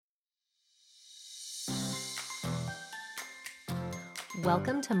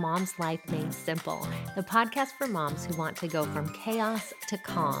Welcome to Mom's Life Made Simple, the podcast for moms who want to go from chaos to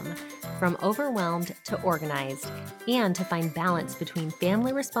calm, from overwhelmed to organized, and to find balance between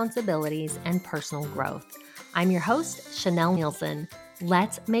family responsibilities and personal growth. I'm your host, Chanel Nielsen.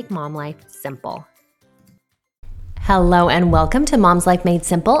 Let's make mom life simple. Hello and welcome to Mom's Life Made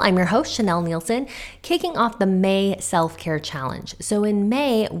Simple. I'm your host, Chanel Nielsen, kicking off the May Self-Care Challenge. So in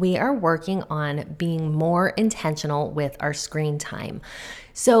May, we are working on being more intentional with our screen time.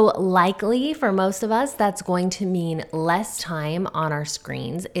 So likely for most of us, that's going to mean less time on our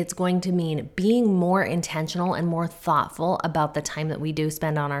screens. It's going to mean being more intentional and more thoughtful about the time that we do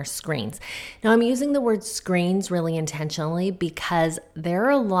spend on our screens. Now, I'm using the word screens really intentionally because there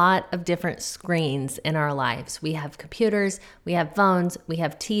are a lot of different screens in our lives. We have computers, we have phones, we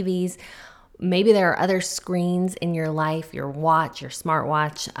have TVs. Maybe there are other screens in your life, your watch, your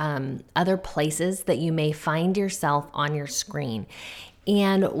smartwatch, other places that you may find yourself on your screen.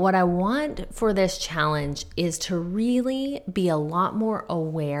 And what I want for this challenge is to really be a lot more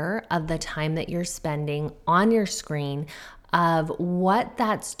aware of the time that you're spending on your screen, of what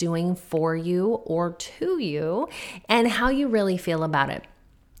that's doing for you or to you, and how you really feel about it.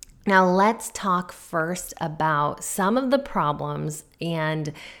 Now, let's talk first about some of the problems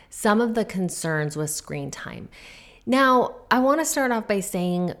and some of the concerns with screen time. Now, I want to start off by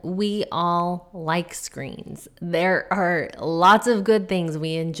saying we all like screens. There are lots of good things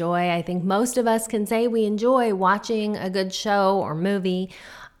we enjoy. I think most of us can say we enjoy watching a good show or movie.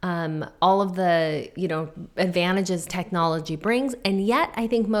 All of the, advantages technology brings. And yet I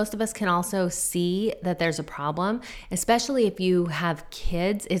think most of us can also see that there's a problem, especially if you have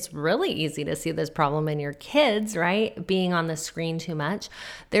kids. It's really easy to see this problem in your kids, right? Being on the screen too much.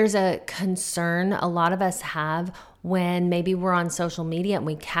 There's a concern a lot of us have when maybe we're on social media and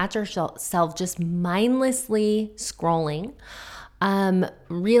we catch ourselves just mindlessly scrolling,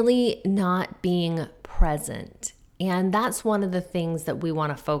 really not being present. And that's one of the things that we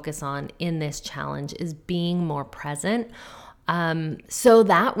want to focus on in this challenge is being more present, so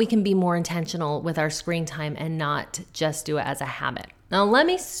that we can be more intentional with our screen time and not just do it as a habit. Now, let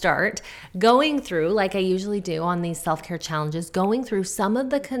me start going through, like I usually do on these self-care challenges, going through some of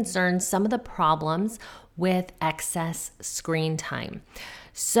the concerns, some of the problems with excess screen time.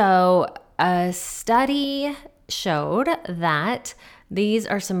 So a study showed that these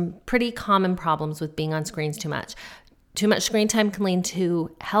are some pretty common problems with being on screens too much. Too much screen time can lead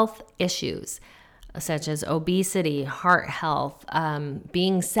to health issues such as obesity, heart health.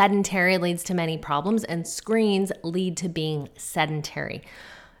 Being sedentary leads to many problems, and screens lead to being sedentary.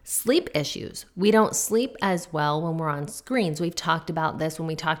 Sleep issues. We don't sleep as well when we're on screens. We've talked about this when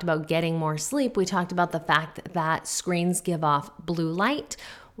we talked about getting more sleep. We talked about the fact that screens give off blue light,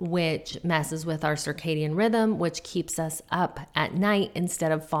 which messes with our circadian rhythm, which keeps us up at night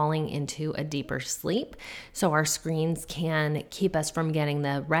instead of falling into a deeper sleep. So our screens can keep us from getting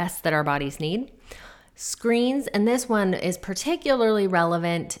the rest that our bodies need. Screens, and this one is particularly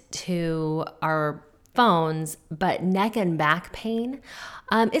relevant to our phones, but neck and back pain.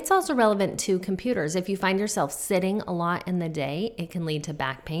 It's also relevant to computers. If you find yourself sitting a lot in the day, it can lead to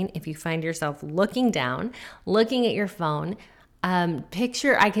back pain. If you find yourself looking down, looking at your phone,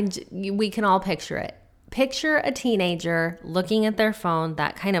 we can all picture it. Picture a teenager looking at their phone,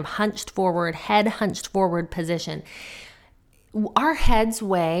 that kind of head hunched forward position. Our heads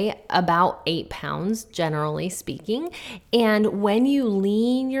weigh about 8 pounds, generally speaking. And when you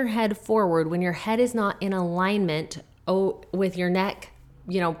lean your head forward, when your head is not in alignment with your neck,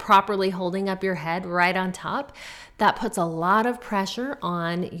 properly holding up your head right on top, that puts a lot of pressure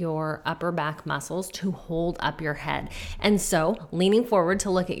on your upper back muscles to hold up your head. And so leaning forward to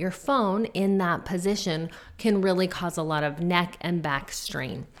look at your phone in that position can really cause a lot of neck and back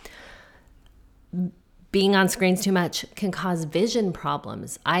strain. Being on screens too much can cause vision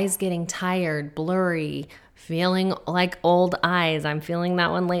problems, eyes getting tired, blurry, feeling like old eyes. I'm feeling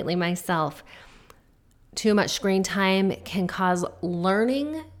that one lately myself. Too much screen time can cause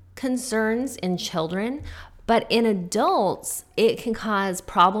learning concerns in children, but in adults, it can cause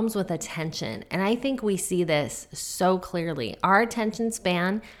problems with attention. And I think we see this so clearly. Our attention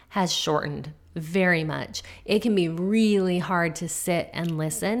span has shortened very much. It can be really hard to sit and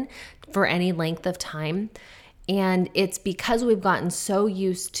listen for any length of time. And it's because we've gotten so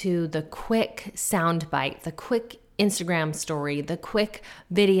used to the quick soundbite, the quick Instagram story, the quick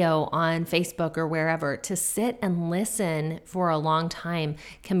video on Facebook or wherever. To sit and listen for a long time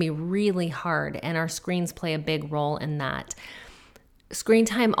can be really hard, and our screens play a big role in that. Screen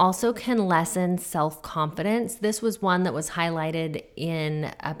time also can lessen self-confidence. This was one that was highlighted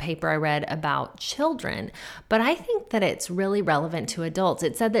in a paper I read about children, but I think that it's really relevant to adults.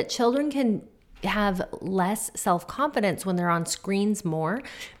 It said that children can have less self-confidence when they're on screens more,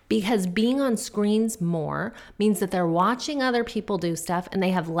 because being on screens more means that they're watching other people do stuff and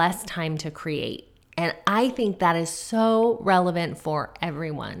they have less time to create. And I think that is so relevant for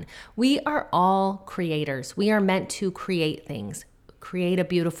everyone. We are all creators. We are meant to create things. Create a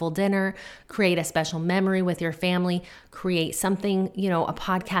beautiful dinner, create a special memory with your family, create something, a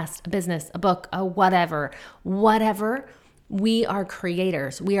podcast, a business, a book, a whatever. We are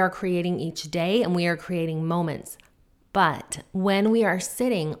creators. We are creating each day and we are creating moments. But when we are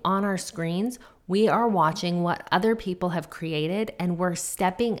sitting on our screens, we are watching what other people have created and we're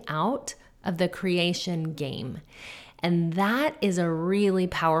stepping out of the creation game. And that is a really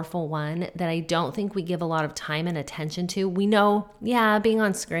powerful one that I don't think we give a lot of time and attention to. We know, being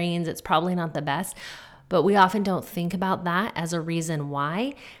on screens, it's probably not the best, but we often don't think about that as a reason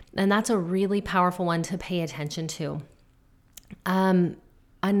why. And that's a really powerful one to pay attention to.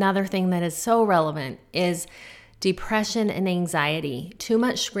 Another thing that is so relevant is depression and anxiety. Too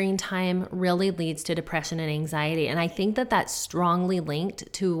much screen time really leads to depression and anxiety. And I think that that's strongly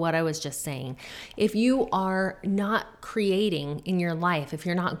linked to what I was just saying. If you are not creating in your life, if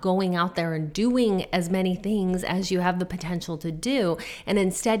you're not going out there and doing as many things as you have the potential to do, and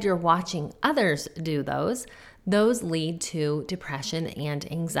instead you're watching others do those lead to depression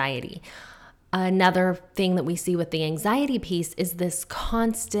and anxiety. Another thing that we see with the anxiety piece is this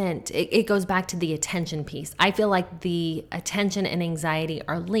constant, it goes back to the attention piece. I feel like the attention and anxiety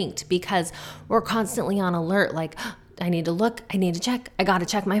are linked because we're constantly on alert, like, I need to look, I need to check, I got to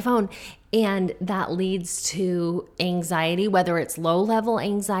check my phone. And that leads to anxiety, whether it's low-level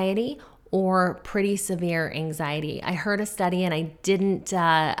anxiety or pretty severe anxiety. I heard a study and I didn't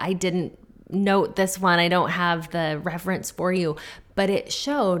note this one. I don't have the reference for you, but it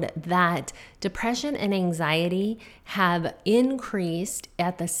showed that depression and anxiety have increased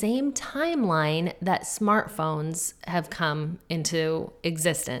at the same timeline that smartphones have come into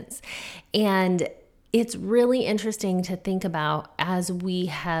existence. And it's really interesting to think about as we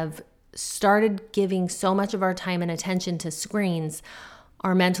have started giving so much of our time and attention to screens,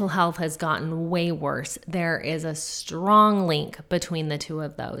 our mental health has gotten way worse. There is a strong link between the two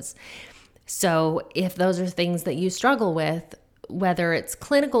of those. So if those are things that you struggle with, whether it's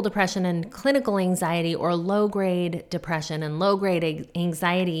clinical depression and clinical anxiety or low-grade depression and low-grade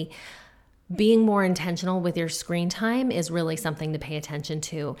anxiety, being more intentional with your screen time is really something to pay attention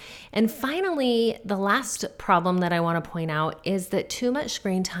to. And finally, the last problem that I want to point out is that too much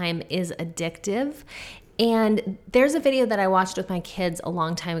screen time is addictive. And there's a video that I watched with my kids a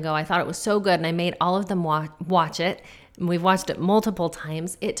long time ago. I thought it was so good and I made all of them watch it. We've watched it multiple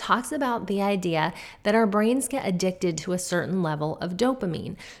times. It talks about the idea that our brains get addicted to a certain level of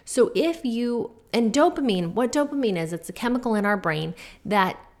dopamine. So and dopamine, what dopamine is, it's a chemical in our brain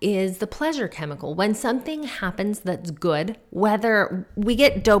that is the pleasure chemical. When something happens that's good, whether we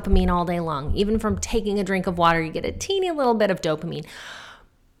get dopamine all day long, even from taking a drink of water, you get a teeny little bit of dopamine.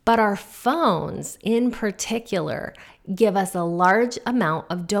 But our phones in particular give us a large amount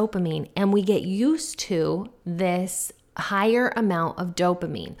of dopamine, and we get used to this higher amount of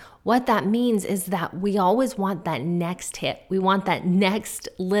dopamine. What that means is that we always want that next hit. We want that next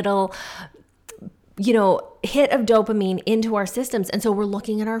little, hit of dopamine into our systems. And so we're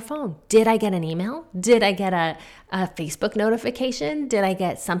looking at our phone. Did I get an email? Did I get a Facebook notification? Did I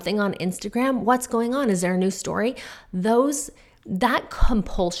get something on Instagram? What's going on? Is there a new story? That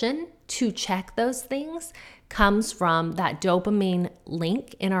compulsion to check those things comes from that dopamine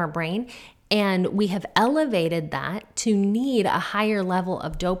link in our brain. And we have elevated that to need a higher level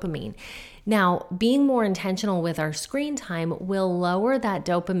of dopamine. Now, being more intentional with our screen time will lower that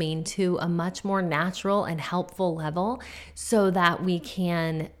dopamine to a much more natural and helpful level so that we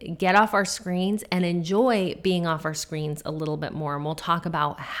can get off our screens and enjoy being off our screens a little bit more. And we'll talk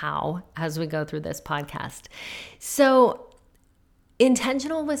about how as we go through this podcast. So,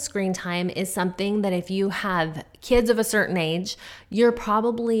 intentional with screen time is something that if you have kids of a certain age, you're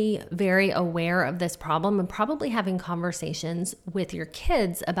probably very aware of this problem and probably having conversations with your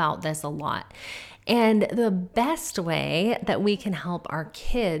kids about this a lot. And the best way that we can help our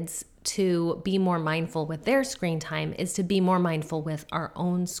kids to be more mindful with their screen time is to be more mindful with our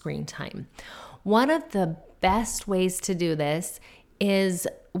own screen time. One of the best ways to do this is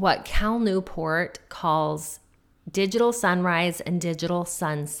what Cal Newport calls digital sunrise and digital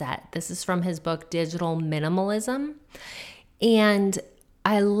sunset. This is from his book, Digital Minimalism. And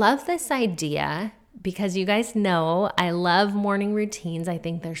I love this idea because you guys know I love morning routines. I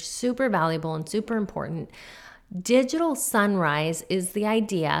think they're super valuable and super important. Digital sunrise is the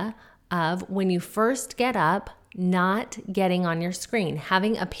idea of when you first get up, not getting on your screen,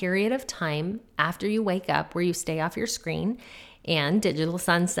 having a period of time after you wake up where you stay off your screen. And digital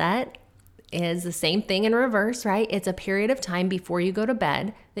sunset is the same thing in reverse, right? It's a period of time before you go to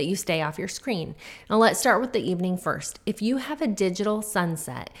bed that you stay off your screen. Now let's start with the evening first. If you have a digital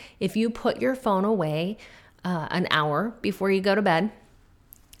sunset, if you put your phone away an hour before you go to bed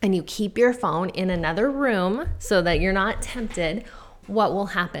and you keep your phone in another room so that you're not tempted, what will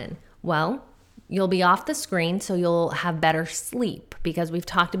happen? Well, you'll be off the screen, so you'll have better sleep because we've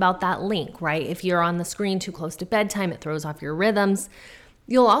talked about that link, right? If you're on the screen too close to bedtime, it throws off your rhythms.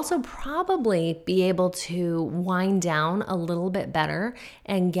 You'll also probably be able to wind down a little bit better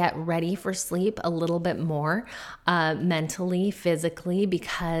and get ready for sleep a little bit more mentally, physically,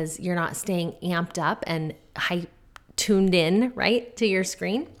 because you're not staying amped up and tuned in, right, to your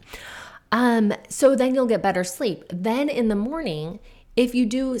screen. So then you'll get better sleep. Then in the morning, if you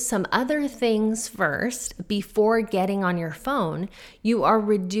do some other things first before getting on your phone, you are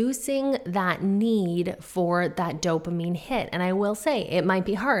reducing that need for that dopamine hit. And I will say it might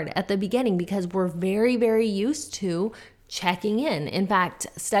be hard at the beginning because we're very, very used to checking in. In fact,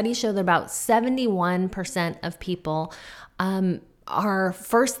 studies show that about 71% of people are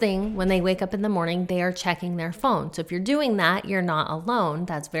first thing when they wake up in the morning, they are checking their phone. So if you're doing that, you're not alone.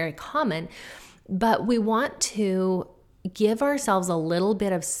 That's very common. But we want to give ourselves a little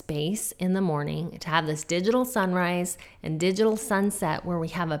bit of space in the morning to have this digital sunrise and digital sunset where we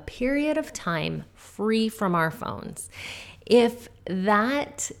have a period of time free from our phones. If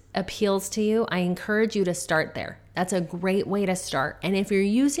that appeals to you, I encourage you to start there. That's a great way to start. And if you're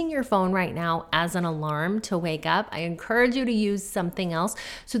using your phone right now as an alarm to wake up, I encourage you to use something else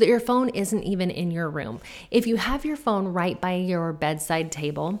so that your phone isn't even in your room. If you have your phone right by your bedside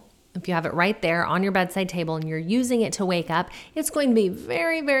table, if you have it right there on your bedside table and you're using it to wake up, it's going to be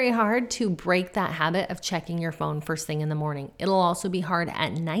very, very hard to break that habit of checking your phone first thing in the morning. It'll also be hard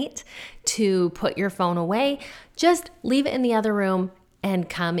at night to put your phone away. Just leave it in the other room and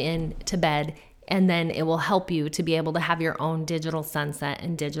come in to bed, and then it will help you to be able to have your own digital sunset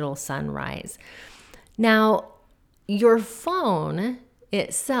and digital sunrise. Now, your phone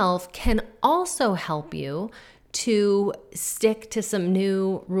itself can also help you to stick to some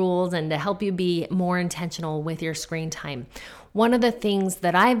new rules and to help you be more intentional with your screen time. One of the things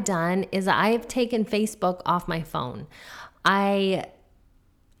that I've done is I've taken Facebook off my phone. I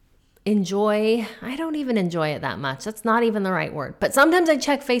don't even enjoy it that much. That's not even the right word. But sometimes I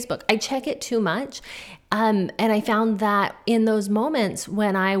check Facebook. I check it too much. And I found that in those moments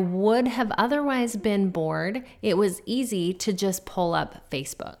when I would have otherwise been bored, it was easy to just pull up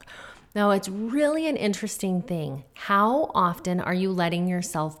Facebook. Now, it's really an interesting thing. How often are you letting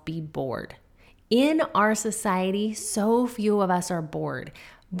yourself be bored? In our society, so few of us are bored.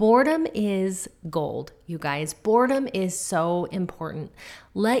 Boredom is gold, you guys. Boredom is so important.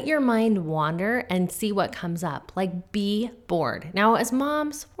 Let your mind wander and see what comes up. Like, be bored. Now, as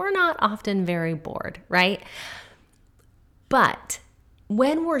moms, we're not often very bored, right? But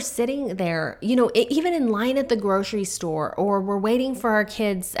when we're sitting there, even in line at the grocery store, or we're waiting for our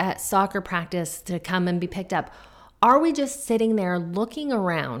kids at soccer practice to come and be picked up, are we just sitting there looking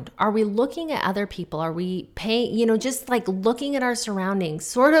around? Are we looking at other people? Are we paying, just like looking at our surroundings,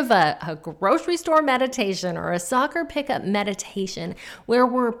 sort of a grocery store meditation or a soccer pickup meditation where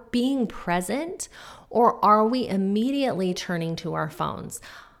we're being present? Or are we immediately turning to our phones?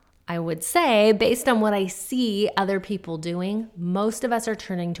 I would say, based on what I see other people doing, most of us are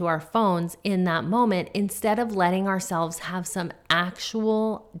turning to our phones in that moment instead of letting ourselves have some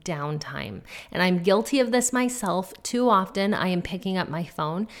actual downtime. And I'm guilty of this myself. Too often, I am picking up my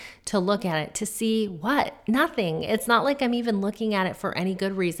phone to look at it to see what? Nothing. It's not like I'm even looking at it for any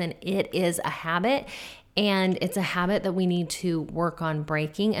good reason. It is a habit. And it's a habit that we need to work on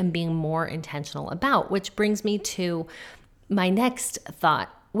breaking and being more intentional about, which brings me to my next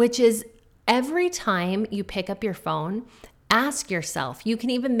thought, which is every time you pick up your phone, ask yourself, you can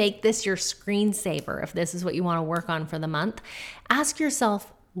even make this your screensaver if this is what you want to work on for the month. Ask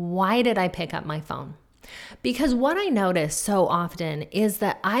yourself, why did I pick up my phone? Because what I notice so often is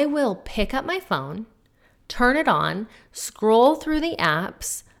that I will pick up my phone, turn it on, scroll through the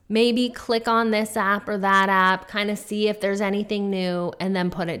apps, maybe click on this app or that app, kind of see if there's anything new, and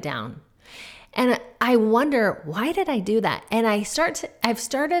then put it down. And I wonder, why did I do that? And I've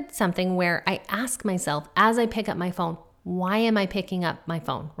started something where I ask myself as I pick up my phone, Why am I picking up my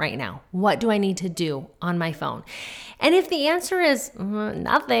phone right now? What do I need to do on my phone? And if the answer is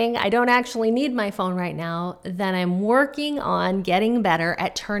nothing, I don't actually need my phone right now, then I'm working on getting better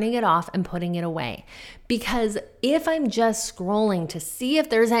at turning it off and putting it away. Because if I'm just scrolling to see if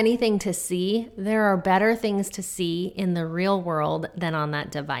there's anything to see, there are better things to see in the real world than on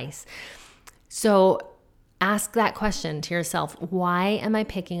that device. So ask that question to yourself. Why am I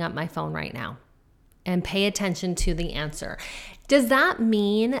picking up my phone right now? And pay attention to the answer. Does that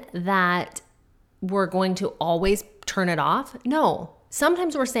mean that we're going to always turn it off? No.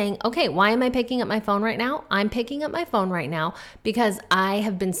 Sometimes we're saying, okay, why am I picking up my phone right now? I'm picking up my phone right now because I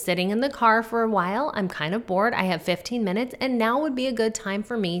have been sitting in the car for a while. I'm kind of bored. I have 15 minutes, and now would be a good time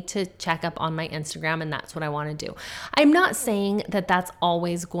for me to check up on my Instagram, and that's what I want to do. I'm not saying that that's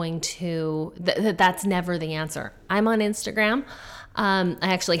always going to, that's never the answer. I'm on Instagram. I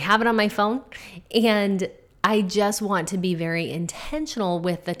actually have it on my phone, and I just want to be very intentional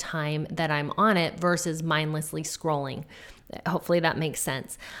with the time that I'm on it versus mindlessly scrolling. Hopefully that makes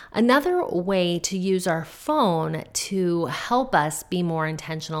sense. Another way to use our phone to help us be more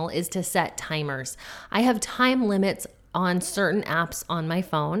intentional is to set timers. I have time limits on certain apps on my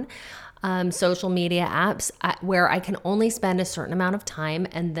phone, social media apps, where I can only spend a certain amount of time,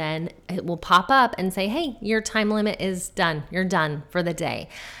 and then it will pop up and say, hey, your time limit is done. You're done for the day.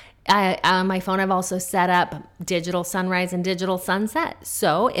 On my phone, I've also set up digital sunrise and digital sunset.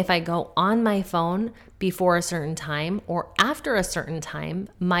 So if I go on my phone before a certain time or after a certain time,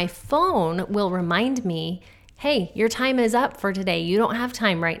 my phone will remind me, hey, your time is up for today. You don't have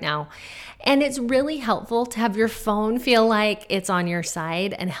time right now. And it's really helpful to have your phone feel like it's on your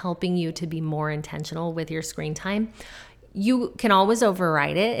side and helping you to be more intentional with your screen time. You can always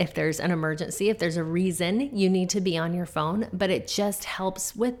override it if there's an emergency, if there's a reason you need to be on your phone, but it just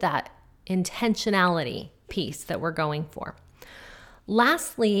helps with that intentionality piece that we're going for.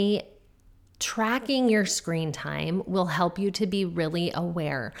 Lastly, tracking your screen time will help you to be really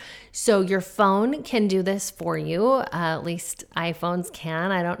aware. So your phone can do this for you. At least iPhones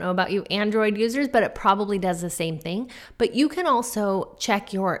can. I don't know about you Android users, but it probably does the same thing. But you can also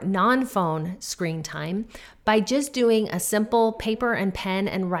check your non-phone screen time by just doing a simple paper and pen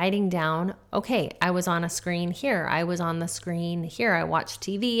and writing down, okay, I was on a screen here. I was on the screen here. I watched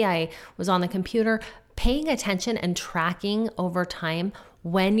TV. I was on the computer. Paying attention and tracking over time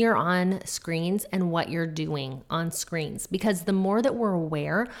when you're on screens and what you're doing on screens. Because the more that we're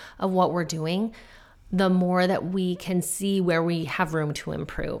aware of what we're doing, the more that we can see where we have room to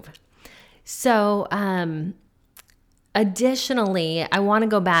improve. So, additionally, I want to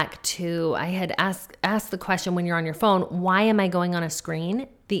go back to, I had asked the question when you're on your phone, why am I going on a screen?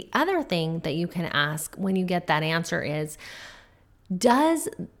 The other thing that you can ask when you get that answer is, does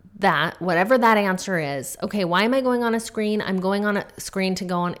that, whatever that answer is, okay, why am I going on a screen? I'm going on a screen to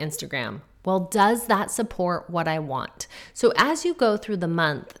go on Instagram. Well, does that support what I want? So as you go through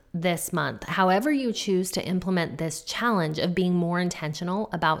this month, however you choose to implement this challenge of being more intentional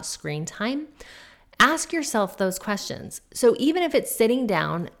about screen time, ask yourself those questions. So even if it's sitting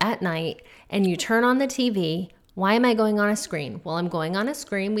down at night and you turn on the TV, why am I going on a screen? Well, I'm going on a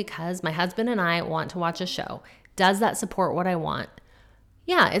screen because my husband and I want to watch a show. Does that support what I want?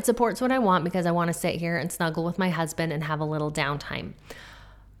 Yeah, it supports what I want because I want to sit here and snuggle with my husband and have a little downtime.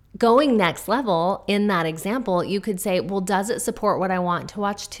 Going next level, in that example, you could say, well, does it support what I want to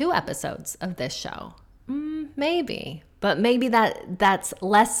watch 2 episodes of this show? Maybe, but maybe that's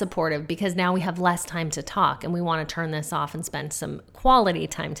less supportive because now we have less time to talk and we want to turn this off and spend some quality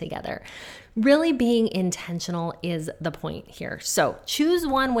time together. Really being intentional is the point here. So choose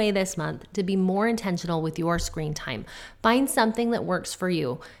one way this month to be more intentional with your screen time. Find something that works for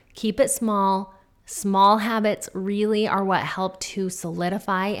you. Keep it small. Small habits really are what help to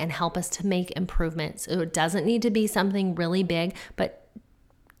solidify and help us to make improvements. So it doesn't need to be something really big, but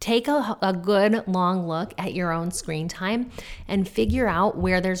take a good long look at your own screen time and figure out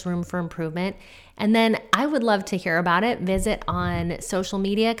where there's room for improvement. And then I would love to hear about it. Visit on social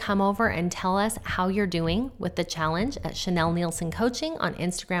media, come over and tell us how you're doing with the challenge at Chanel Nielsen Coaching on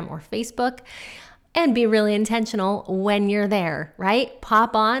Instagram or Facebook. And be really intentional when you're there, right?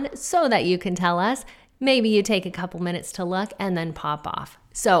 Pop on so that you can tell us. Maybe you take a couple minutes to look and then pop off.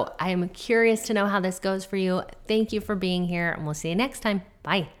 So I'm curious to know how this goes for you. Thank you for being here, and we'll see you next time.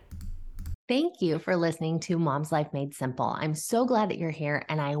 Bye. Thank you for listening to Mom's Life Made Simple. I'm so glad that you're here,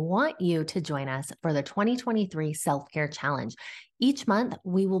 and I want you to join us for the 2023 Self-Care Challenge. Each month,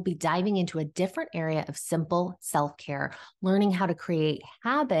 we will be diving into a different area of simple self-care, learning how to create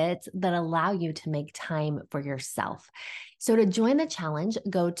habits that allow you to make time for yourself. So to join the challenge,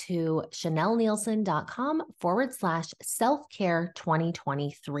 go to chanelnielsen.com/selfcare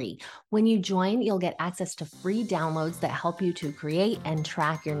 2023. When you join, you'll get access to free downloads that help you to create and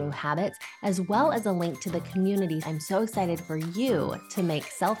track your new habits, as well as a link to the community. I'm so excited for you to make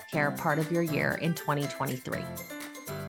self-care part of your year in 2023.